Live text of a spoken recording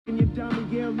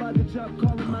gear luggage up,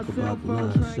 calling my cell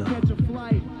phone, trying to catch a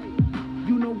flight.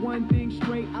 You know one thing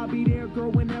straight, I'll be there,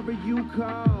 girl, whenever you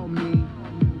call me.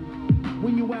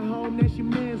 When you at home, that's your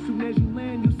man. Soon as you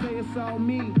land, you say it's all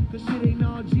me. Cause shit ain't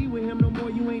all G with him no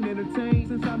more, you ain't entertained.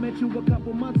 Since I met you a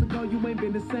couple months ago, you ain't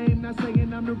been the same. Not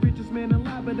saying I'm the richest man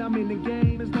alive, but I'm in the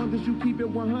game. As long as you keep it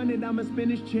 100, I'ma spin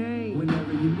this chain.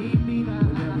 Whenever you need me,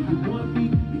 whenever you want me,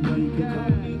 you know you can call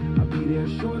me. I'll be there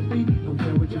shortly. Don't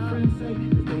care what your friends say,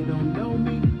 cause they don't know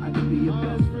me. I can be your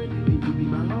best friend, and you be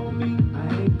my homie.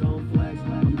 I ain't gon' flex,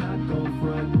 I'm not gon'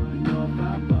 front. You know if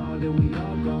I ball, then we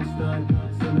all gon' stunt.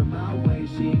 Send her my way,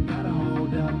 she ain't gotta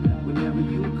hold up. Whenever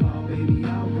you call, baby,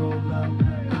 I'll roll up.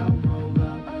 I'll roll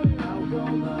up, I'll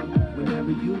roll up.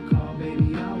 Whenever you call,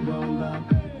 baby, I'll roll up.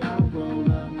 I'll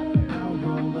roll up, I'll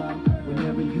roll up.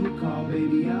 Whenever you call,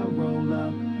 baby, I'll roll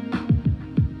up.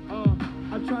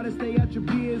 I try to stay out your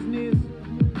business,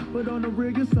 but on the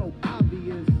real, you're so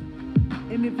obvious.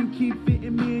 And if you keep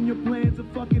fitting me in your plans of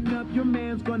fucking up, your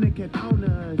man's gonna get on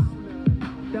us.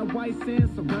 That white sand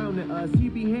surrounding us, he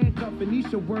be handcuffed and he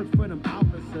should work for them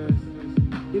officers.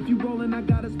 If you rollin', I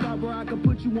got a spot where I can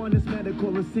put you on this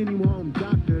medical and send you home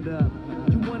doctored up.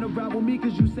 You wanna ride with me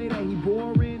cause you say that he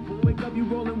boring? Wake up, you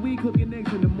rollin' weed, cooking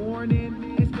eggs in the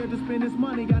morning. Ain't scared to spend this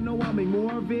money, I know I'll make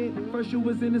more of it. First you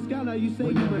was in the sky, now you say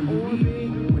you in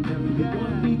orbit. Whenever you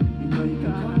want me, you know you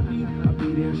can call me. I'll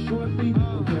be there shortly,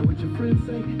 don't care what your friends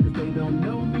say, cause they don't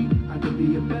know me. I can be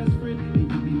your best friend,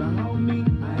 and you be my homie.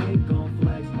 I ain't gon'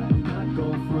 flex, I'm not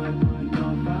gon' front. You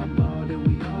know if I ball, then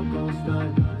we all gon'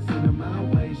 stunt. Send her my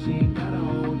way, she ain't gotta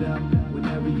hold up.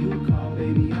 Whenever you call,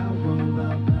 baby, I'll roll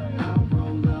up. I'll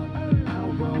roll up,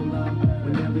 I'll roll up.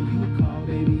 Whenever you call,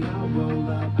 baby, I'll roll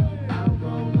up. I'll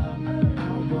roll up,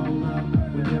 I'll roll up.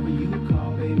 Whenever you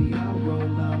call, baby, I'll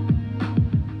roll up.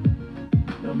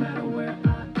 No matter where I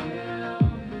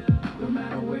am, no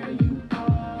matter where you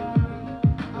are,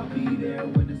 I'll be there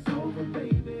when it's over,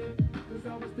 baby. Cause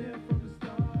I was there from the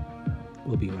start.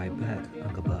 We'll be right back.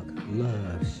 Uncle Buck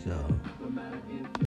Love Show.